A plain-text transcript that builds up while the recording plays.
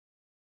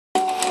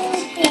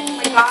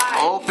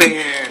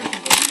Open.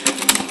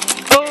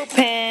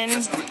 Open.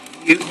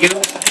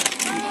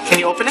 Can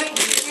you open it?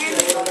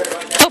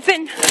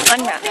 Open.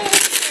 Unwrap.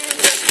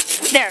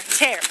 There.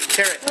 Tear.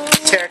 Tear it.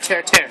 Tear,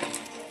 tear, tear.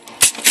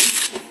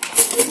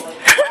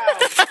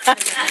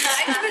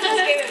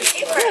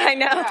 I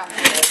know.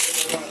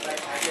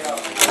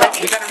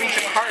 We gotta read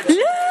the cards.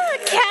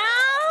 Look,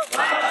 Cal.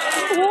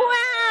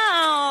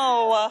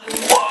 Wow.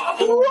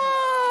 Whoa.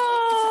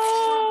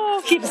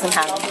 Keep us in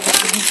hand.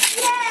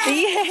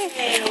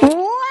 Yeah.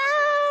 Wow.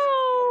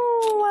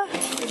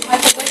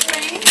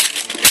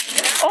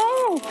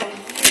 Oh.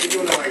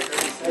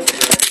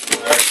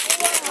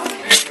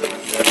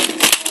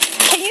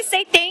 Can you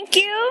say thank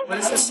you? What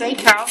does it say,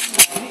 Cal?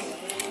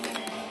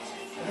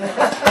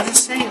 What does it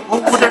say?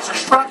 Oh, there's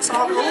trucks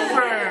all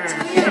over.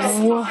 You're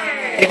going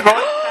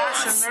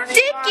fast and learning.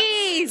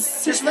 Stickies.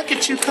 Just look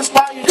at you, because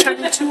wow, you're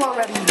turning 2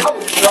 already.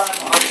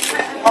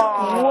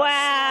 Oh.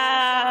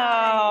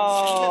 Wow.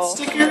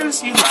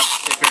 Stickers? You love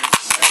stickers.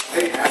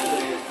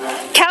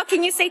 Cal,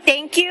 can you say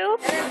thank you?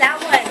 That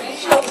one. You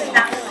should open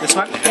that one. This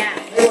one? Yeah.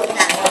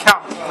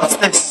 Cal, what's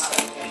this?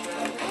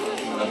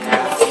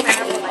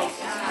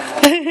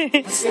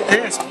 What's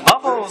this?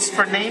 Bubbles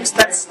for names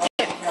that stick.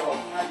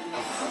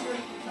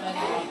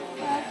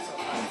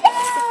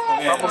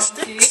 Bubble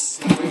sticks.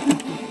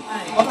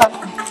 Hold on.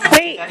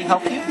 Wait. Daddy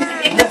help you?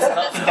 Can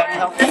Daddy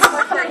help you?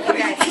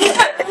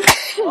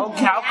 Oh,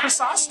 Cal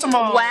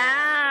Chrysostomo.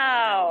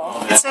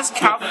 Wow. It says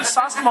Cal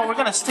Chrysostomo. We're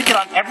going to stick it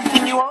on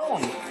everything you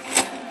own.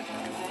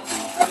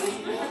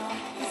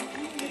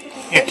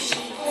 Here.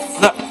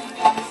 Look.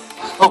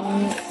 Oh.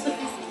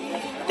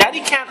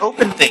 Daddy can't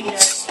open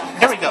things.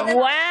 Here we go.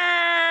 Wow.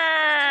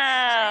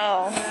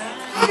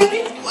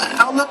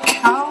 Wow, look,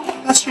 Cal.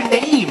 That's your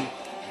name.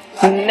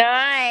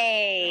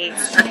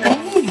 Nice.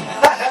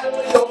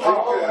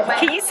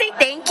 Can you say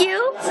thank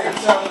you?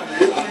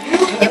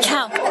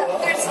 Cal.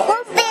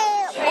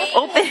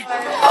 Open.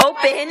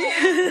 Open.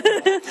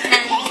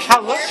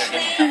 Cal, look.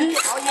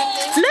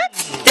 Look,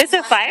 there's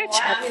a fire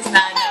truck.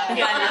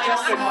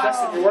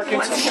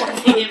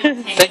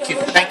 Thank you.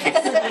 Thank you.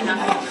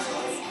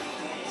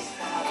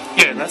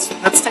 Here, let's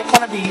take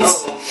one of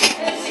these.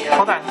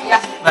 Hold on.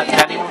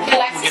 Daddy will give it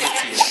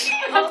to you.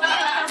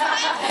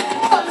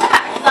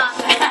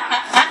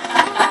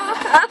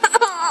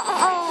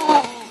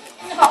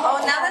 Oh,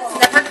 now that's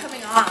never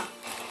coming off.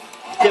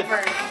 Good.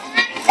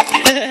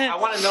 I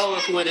want to know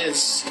who it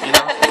is, you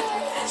know?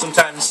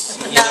 Sometimes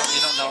you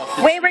don't know.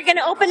 If Wait, we're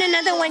gonna open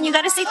another one. You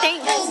gotta say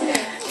thank.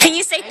 Can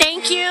you say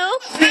thank you?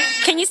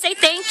 Can you say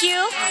thank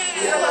you?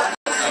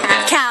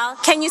 Cal,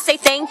 can you say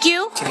thank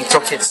you? Can you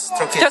throw kiss?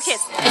 Throw kiss. Throw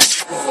kiss.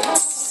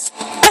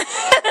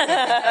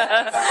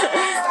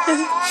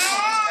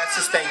 That's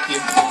just thank you.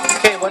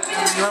 Okay, what?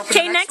 You want to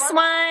Okay, next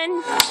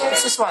one.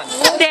 What's this one?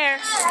 There.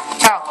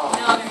 Cal,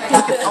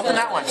 look at, open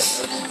that one.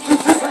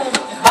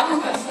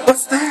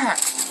 What's that?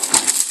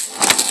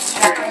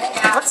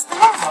 What's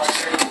that?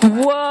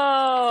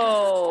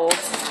 Whoa.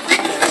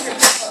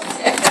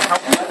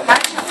 Help me?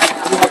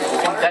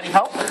 Can Daddy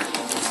help?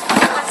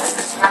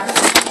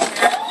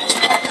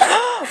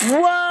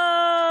 Whoa.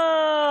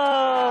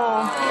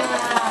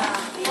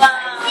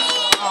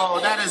 Oh,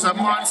 that is a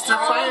monster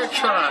fire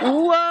truck.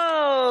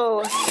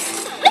 Whoa.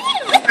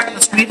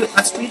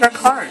 Let's read our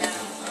card.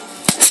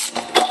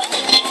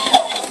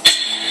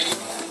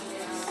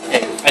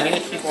 Okay, I need to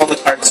keep all the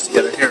cards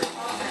together. Here.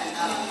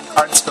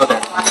 Cards go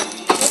there.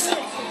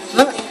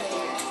 Look.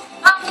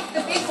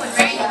 The big one,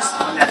 right?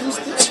 Who's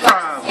this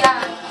from?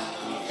 Yeah.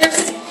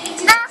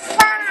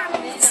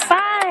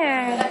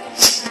 Fire.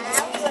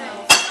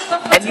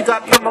 And you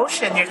got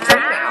promotion. You're 3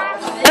 now.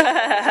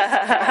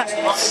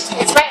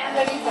 It's right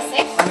underneath the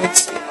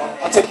 6.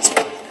 I'll take 2.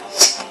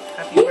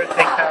 Happy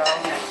birthday, Cal.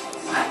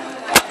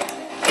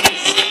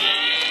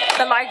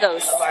 The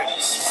Largos.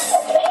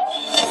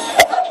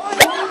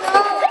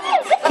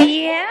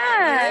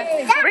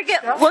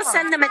 Yeah. We'll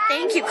send them a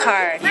thank you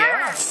card.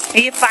 Yeah.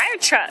 A fire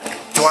truck. Do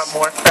you want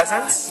more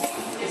presents?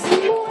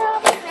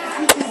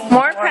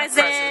 More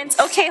presents.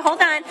 Okay,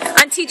 hold on.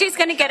 Aunt TJ's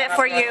gonna get it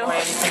for you.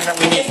 Anything that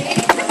we need.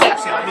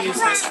 Actually, let me use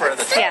this for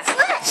the Yeah.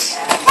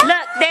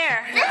 Look,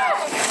 there.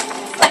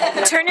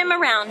 Turn him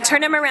around.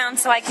 Turn him around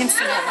so I can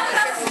see him.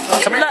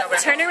 Come here, Look,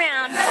 turn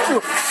around.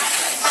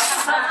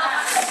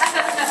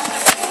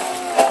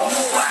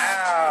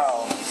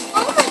 Wow.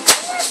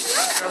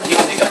 You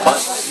can make a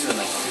bunch.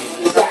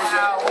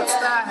 Wow, what's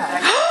that?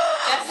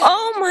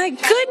 Oh my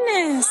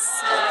goodness.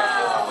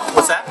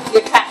 What's that?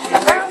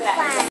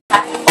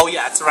 Oh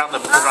yeah, it's around the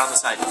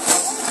side.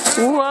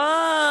 Whoa.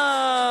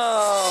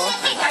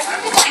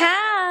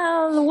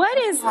 Cal, what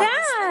is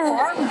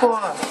that?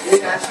 Book.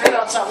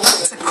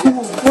 It's a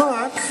cool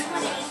book.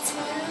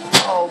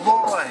 Oh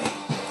boy.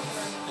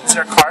 Is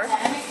there a card?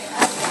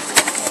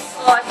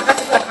 Oh, I forgot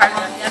to put a card on.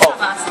 That's not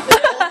awesome.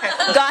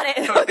 Got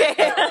it. Okay.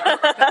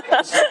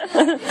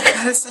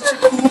 That is such a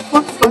cool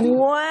book.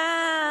 Wow.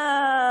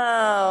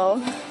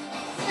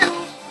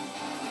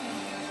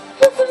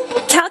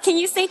 Cal, can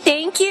you say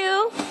thank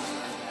you?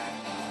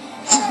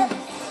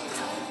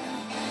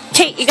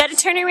 Kate, you gotta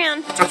turn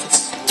around.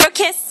 Throw a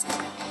kiss.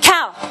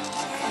 Cal.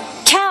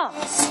 Cal.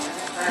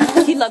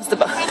 He loves the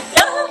book.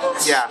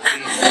 Yeah.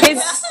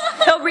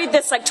 He'll read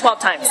this like 12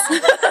 times.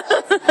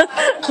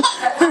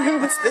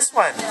 What's this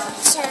one?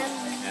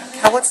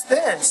 Cal, what's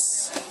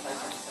this?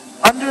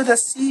 Under the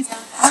sea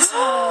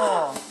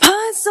puzzle.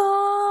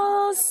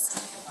 Puzzles.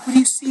 What do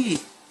you see?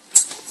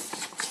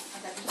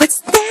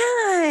 What's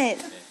that?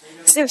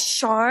 Is there a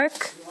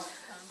shark?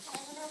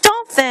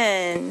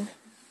 Dolphin.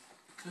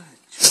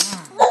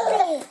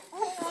 Open.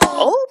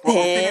 We'll open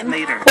it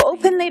later. We'll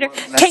open later.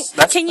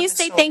 Can you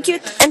say thank you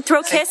and throw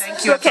a kiss?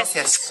 Thank you. Throw a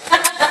kiss.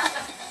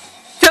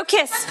 Throw a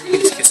kiss.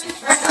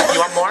 You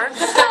want more?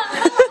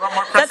 You want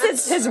more That's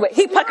presents? his way.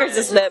 He puckers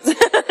his lips.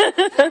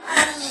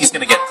 He's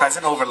gonna get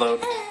present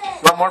overload. You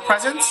want more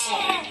presents?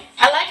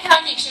 I like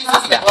how he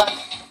chooses the book.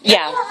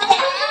 Yeah.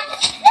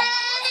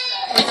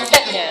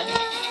 Yeah.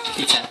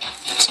 You can.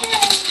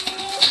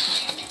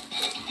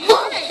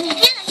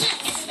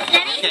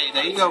 Okay,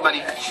 there you go,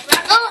 buddy.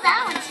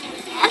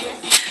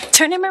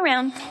 Turn him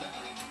around.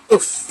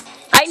 Oof.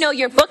 I know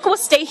your book will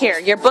stay here.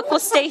 Your book will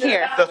stay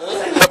here.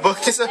 The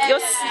book is a...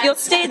 You'll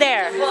stay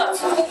there.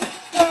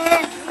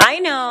 I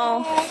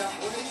know.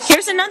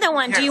 Here's another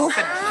one. Here, Do you?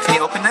 open. Can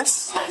you open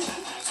this?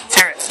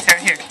 Tear it. Tear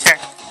it here. Tear.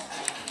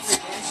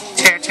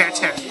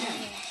 Tear.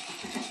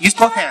 Use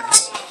both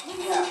hands.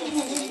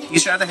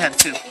 Use your other hand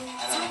too.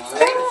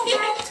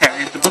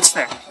 Tear. The book's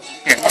there.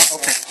 Here.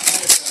 Open.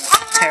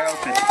 Tear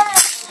open.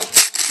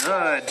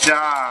 Good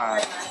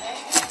job.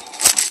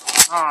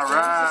 All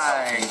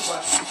right.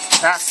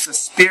 That's the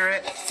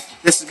spirit.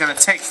 This is gonna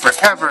take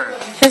forever.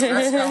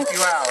 Let's help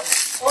you out.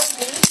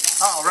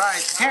 All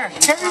right. Tear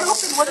it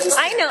open. What is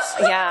I know.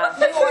 Yeah.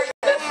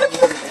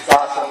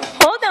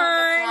 Hold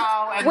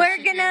on. We're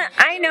gonna.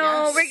 I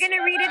know. We're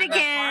gonna read it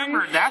again.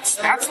 Farmer, that's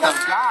the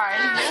guy.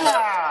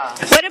 Yeah.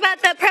 What about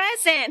the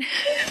present?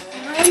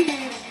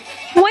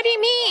 What do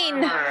you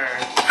mean,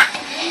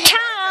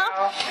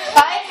 Cal?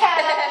 Bye,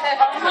 Cat.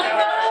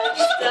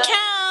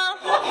 Cal.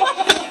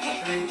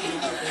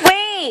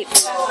 Wait.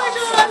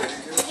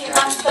 He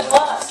wants the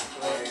book.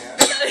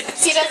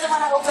 He doesn't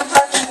want to open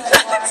presents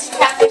anymore. He's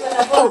happy with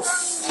the book.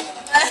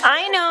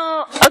 I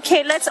know.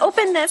 Okay, let's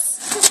open this.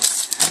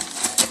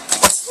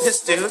 What's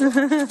this, dude?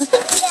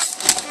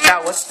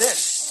 Cal, what's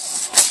this?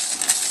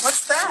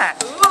 What's that?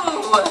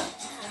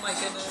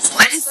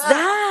 What is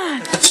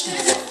that?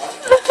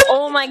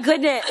 Oh my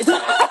goodness.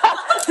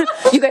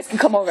 You guys can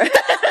come over. It's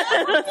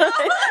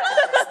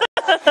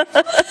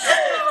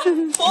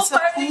a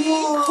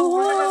pool.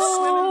 We're gonna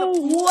swim in the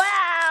pool.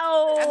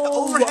 Wow. And the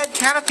overhead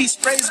canopy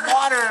sprays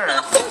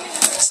water.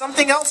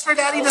 Something else for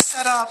Daddy to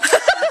set up.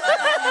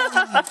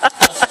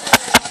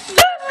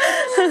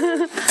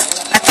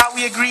 I thought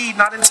we agreed,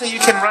 not until you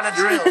can run a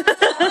drill.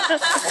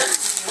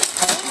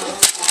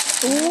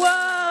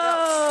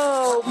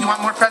 Whoa. You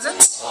want more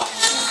presents?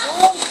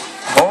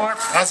 More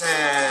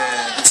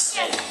presents.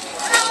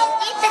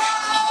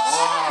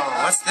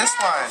 Whoa, what's this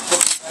one?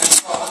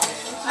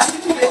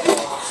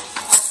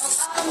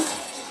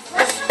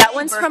 That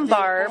one's from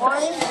Barb.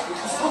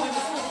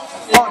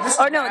 Oh, this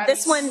Oh no,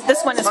 this one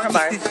is from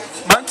Barb.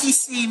 Monkey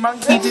see,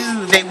 monkey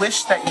do. They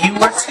wish that you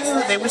were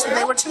too. They wish that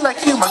they were too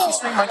like you. Monkeys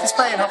swing, monkeys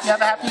play, and hope you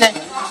have a happy day.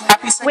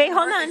 Happy second Wait,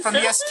 hold birthday on. from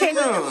the ST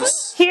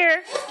News.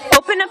 Here,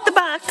 open up the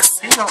box.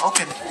 Here you go,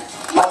 open.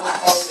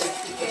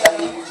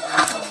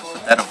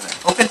 That open.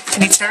 Open.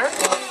 Can you tear it?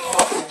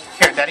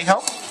 Here, Daddy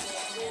help.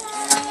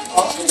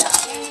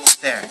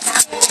 There.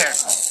 Tear.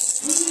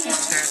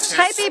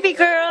 Hi, baby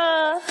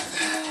girl.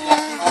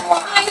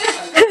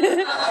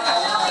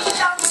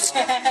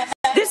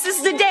 This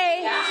is the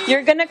day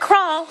you're gonna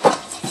crawl. She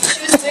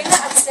was doing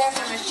that upstairs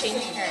when I was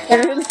changing her.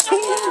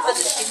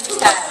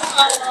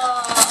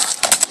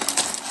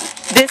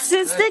 This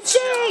is the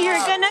day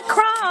you're gonna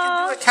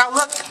crawl. Look, Cal,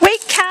 look.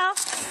 Wait, Cal.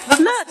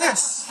 Look.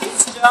 Yes.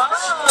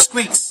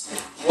 Squeaks.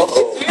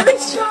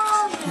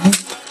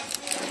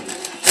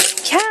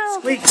 Cal.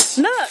 Squeaks.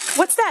 Look.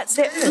 What's that?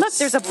 Look,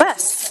 there's a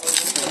bus.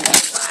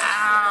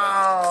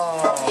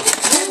 Wow.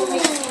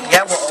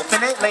 Yeah, we'll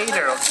open it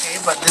later, okay?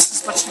 But this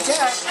is what you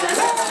get.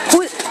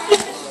 Who-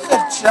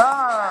 Good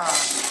job.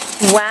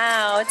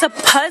 Wow, it's a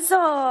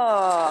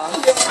puzzle.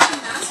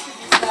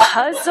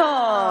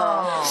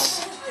 Puzzle.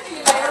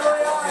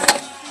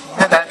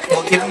 Yeah,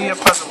 we'll give you a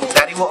puzzle.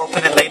 Daddy will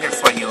open it later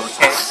for you,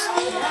 okay?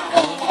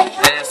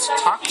 And it's to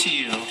talk to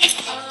you.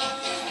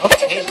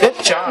 Okay, good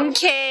job.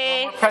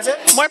 Okay. More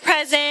presents? More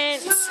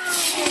presents.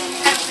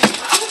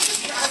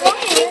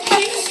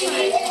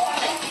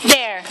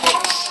 There.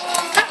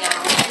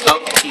 Oh,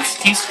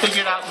 he's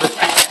figured out the...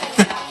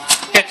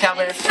 Here,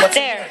 Calvin. What's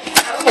There. in there?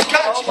 Oh, my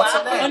gosh, what's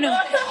in there? Oh no.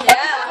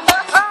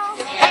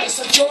 It's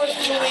a George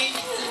Julie.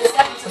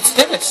 What's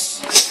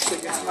this?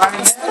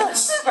 What's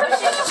this?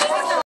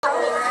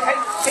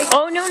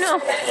 Oh no no.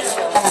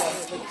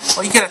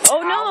 Oh, you get a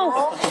Oh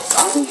no.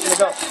 Here you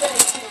go.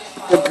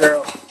 Good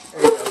girl.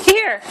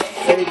 Here.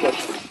 Very good. I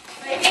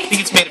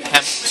think it's made of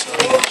hemp. So.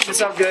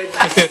 It's all good.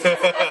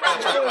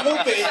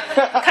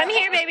 Come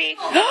here, baby.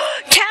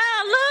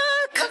 Cal,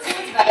 look.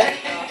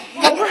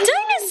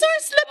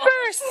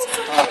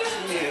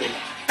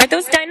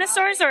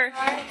 dinosaurs or?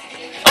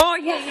 Oh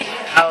yeah.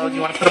 Oh, do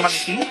you want to put them on the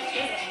feet?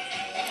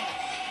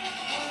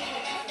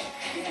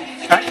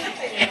 Try it.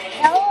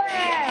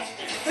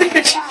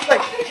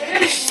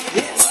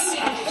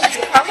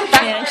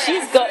 Yeah,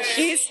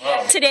 she's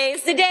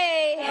today's the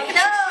day.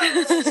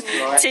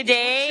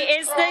 Today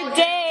is the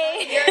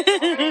day.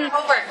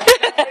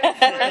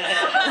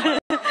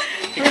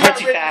 You're going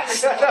too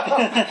fast.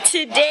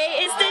 Today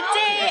is the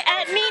day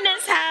at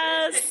Mina's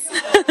house.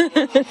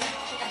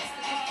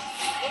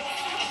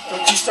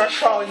 Don't you start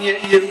crawling, you.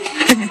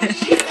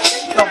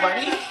 No,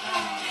 buddy.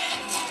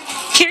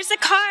 Here's a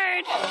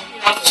card.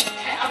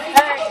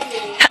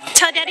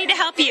 Tell Daddy to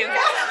help you.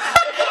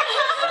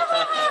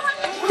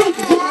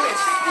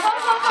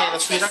 Okay,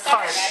 let's read our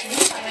card.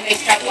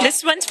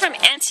 This one's from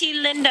Auntie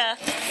Linda.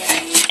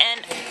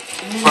 And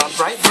For a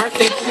bright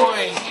birthday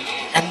boy.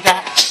 And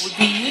that would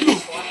be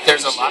you.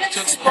 There's a lot to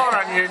explore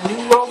on your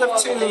new world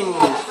of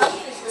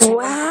 2.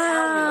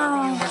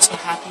 wow. We're so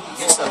happy to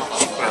do so.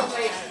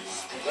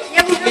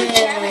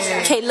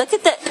 Okay, look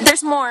at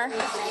there's more.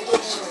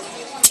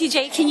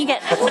 TJ, can you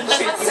get? Oh,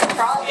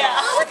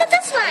 look at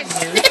this one.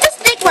 Look at this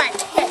big one.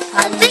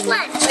 Big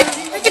one.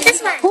 Look at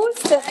this one. Who's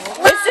this?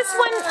 Is this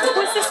one?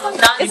 Who's this one?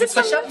 Is this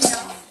one?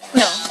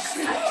 No.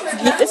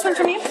 This one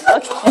from you?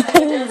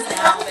 Okay.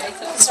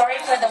 Sorry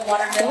for the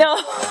water bill. No.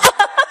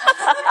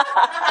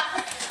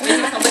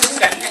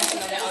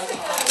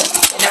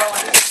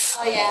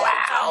 Oh yeah.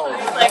 Wow.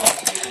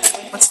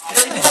 What's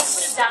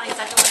this? Down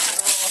exactly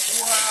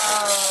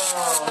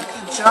Wow.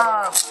 Good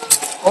job.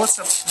 Oh, it's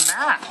a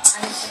mat.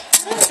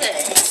 what's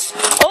it?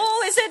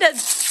 Oh, is it a?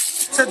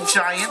 It's a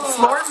giant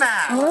floor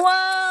mat. Whoa.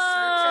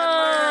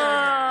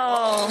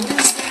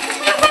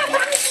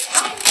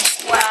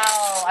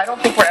 Wow. I don't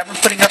think we're ever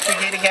putting up the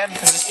gate again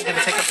because this is going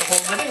to take up the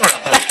whole living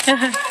room.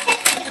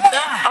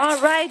 All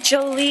right,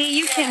 Jolie,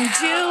 you can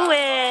do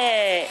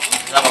it.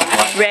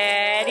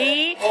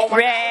 Ready?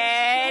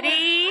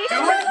 Ready? 1.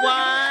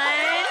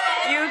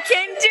 You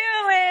can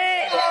do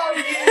it.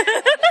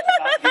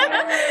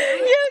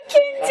 You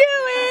can do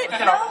it.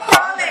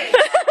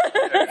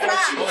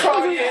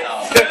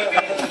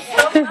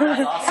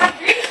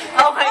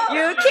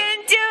 You can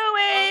do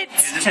it.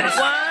 1,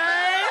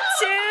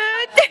 2,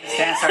 3.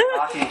 Stand start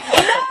talking.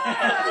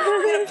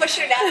 I'm gonna push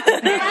her down.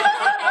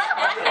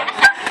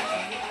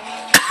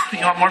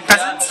 You want more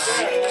presents?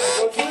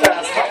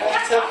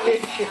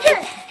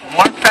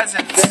 More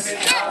presents.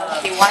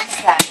 He wants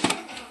that.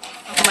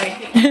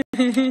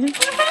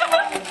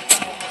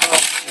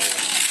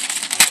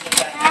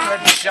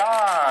 Good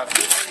job.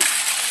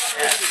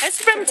 It's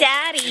from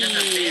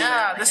Daddy.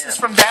 Yeah, this is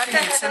from Daddy.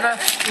 It's in a...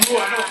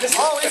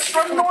 Oh, it's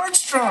from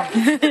Nordstrom.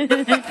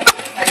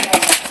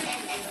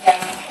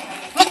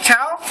 Look,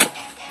 Cal.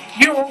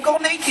 You won't go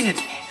naked.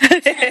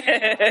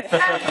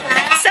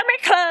 Summer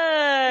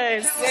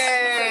clothes.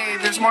 Yay,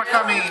 there's more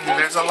coming.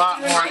 There's a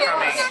lot more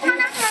coming.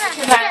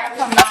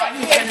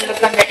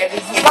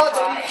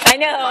 I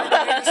know.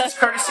 This is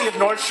courtesy of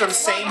Nordstrom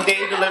same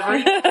day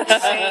delivery.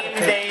 Same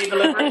day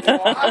delivery.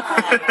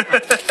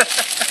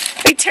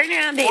 We turn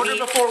around, Order baby.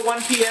 before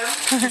 1 p.m.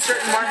 in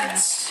certain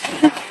markets.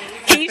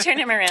 Can you turn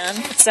him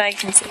around so I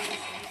can see?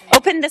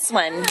 Open this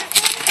one.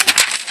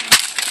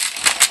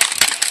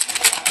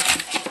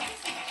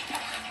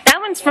 That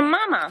one's from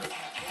Mama.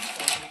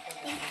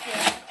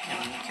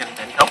 Can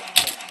Daddy help?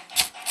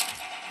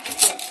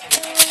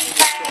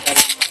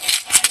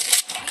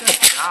 Good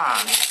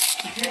job.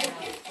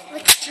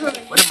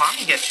 What did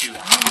Mommy get you?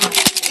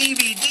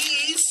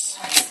 DVDs.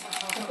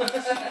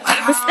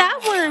 What's that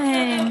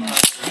one?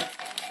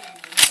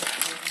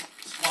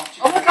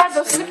 Oh my god,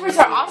 those slippers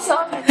are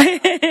awesome.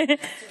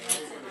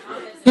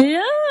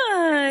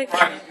 Look,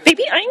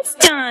 Baby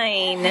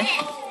Einstein.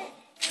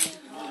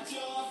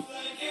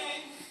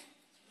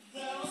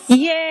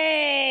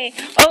 Yay!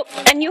 Oh,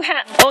 and you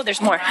have. Oh,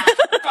 there's more.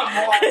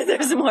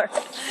 There's more.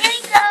 Here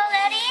you go,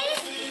 Letty.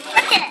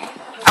 Look at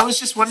it. I was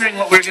just wondering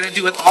what we're going to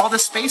do with all the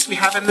space we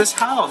have in this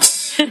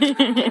house. Here,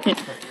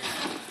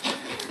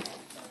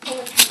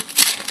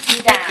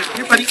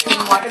 buddy.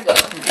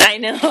 I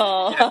know.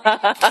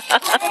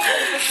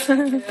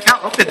 Cal,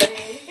 open it.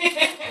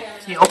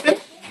 Can you open?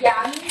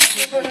 Yeah.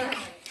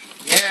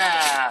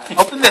 Yeah.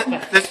 Open it.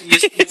 You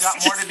got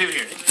more to do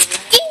here.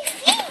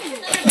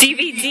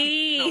 DVD.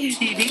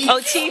 TV. Oh,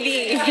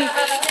 TV.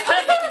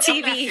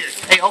 TV.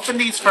 Hey, open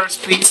these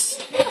first, please.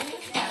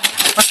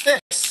 What's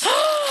this?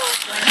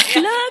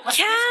 Look,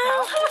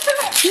 Cal.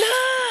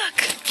 Look.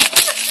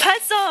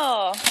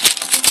 Puzzle.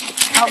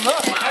 Oh,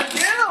 look.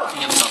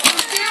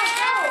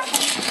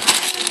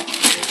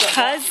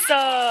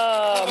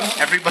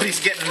 Puzzle. Everybody's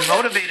getting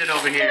motivated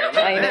over here.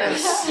 Look I at know.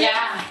 this.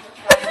 Yeah.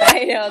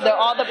 I know. They're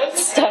all the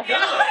stuff.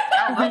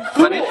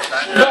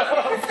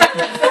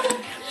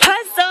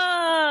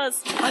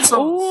 Puzzles.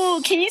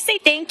 Ooh, can you say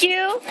thank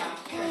you?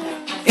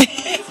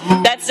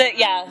 That's it.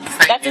 Yeah.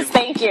 That's his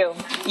thank you.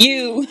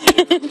 You.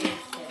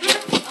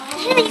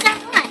 Here, you got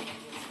one.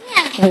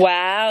 Yeah.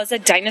 Wow. Is a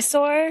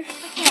dinosaur?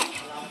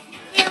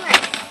 Here, look.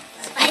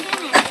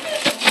 Spider-Man.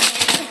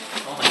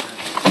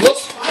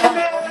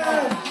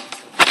 Spider-Man.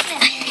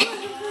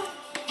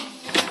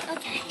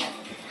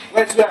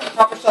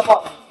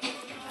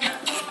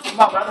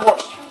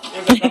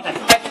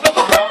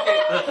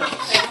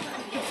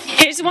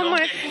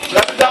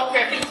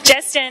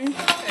 Justin.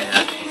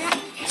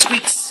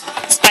 Squeaks.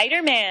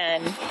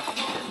 Spider-Man.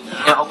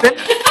 Yeah, open.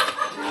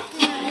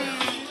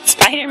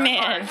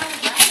 Spider-Man. Good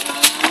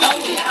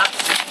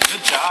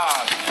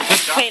job. Good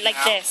job. Wait, like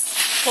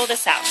this. Pull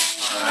this out.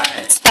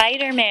 Alright.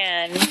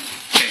 Spider-Man.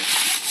 Okay.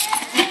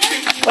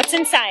 What's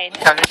inside?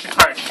 Now there's your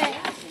card.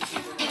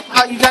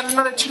 Oh, you got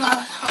another two.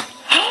 Manny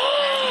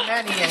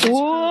and his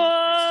Whoa!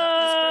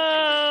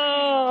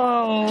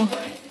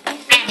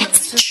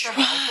 It's just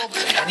from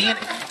Uncle Manny and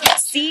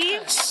See?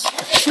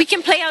 We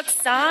can play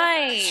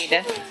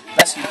outside.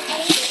 bless you.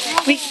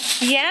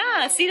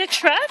 Yeah, see the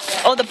truck?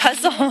 Oh, the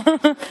puzzle.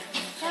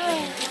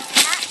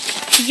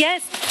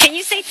 Yes. Can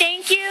you say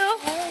thank you?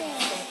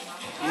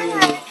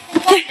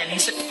 Can you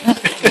say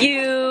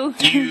You.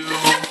 you?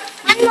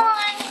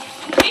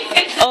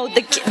 Oh,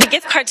 the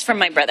gift card's from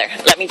my brother.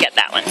 Let me get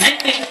that one.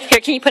 Here,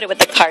 can you put it with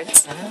the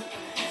cards?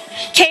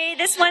 Okay,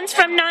 this one's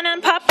from Nana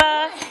and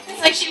Papa.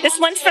 This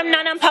one's from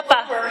Nana and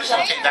Papa.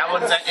 Okay, that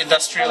one's that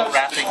industrial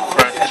wrapping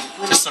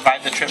for to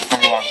survive the trip from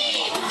Guam.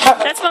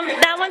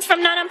 That one's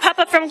from Nana and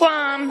Papa from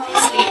Guam.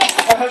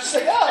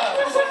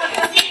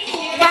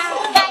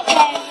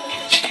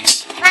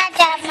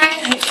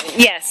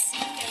 Yes.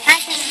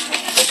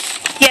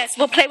 Yes,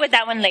 we'll play with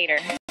that one later.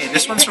 Okay,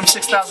 this one's from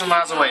 6,000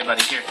 miles away,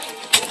 buddy. Here.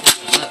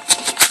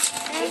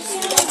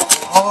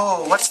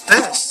 Oh, what's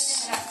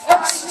this?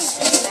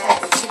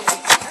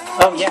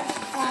 Oh, yeah.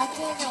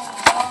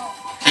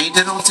 Hey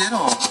Diddle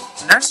Diddle.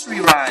 Nursery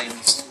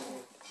rhymes.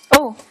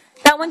 Oh,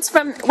 that one's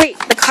from. Wait,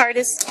 the card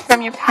is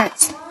from your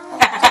parents.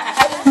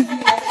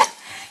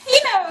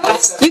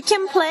 You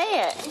can play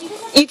it.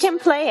 You can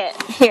play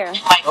it. Here.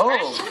 Oh,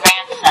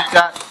 you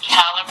got.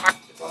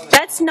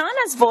 That's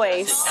Nana's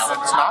voice.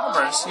 That's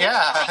Nanaverse,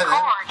 yeah.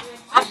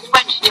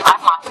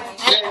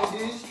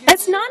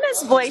 That's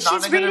Nana's voice.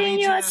 Nana She's gonna reading read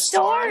you you a a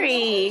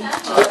story?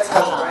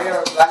 story.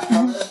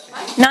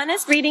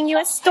 Nana's reading you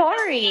a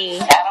story.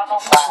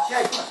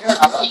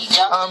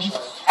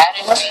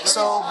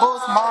 So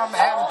both mom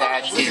and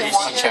dad here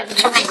each other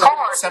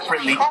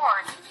separately.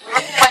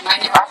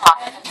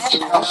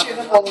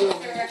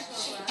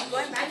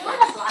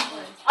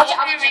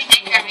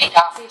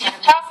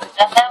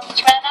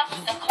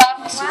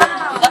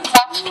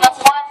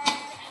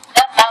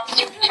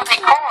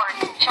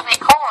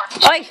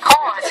 Oi,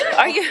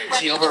 are you?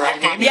 She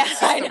overriding? Yeah,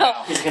 I know.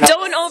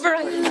 Don't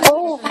override.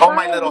 Oh, Oh,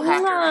 my little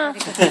hacker.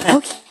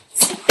 Okay.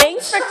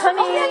 Thanks for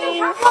coming.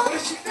 Hello.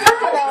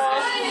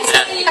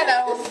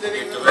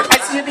 I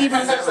see you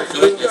leaving.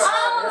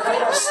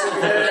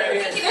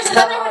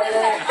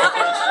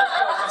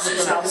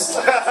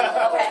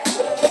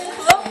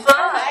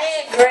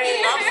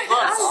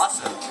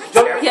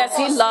 Yes,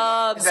 he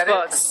loves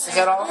books. Is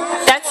that all?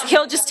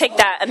 He'll just take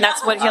that, and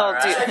that's what he'll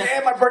do.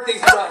 And my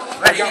birthday's done.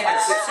 I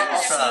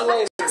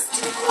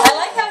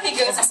like how he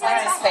goes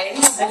inside his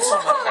face. It's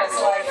like,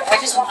 I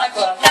just want my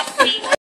glove.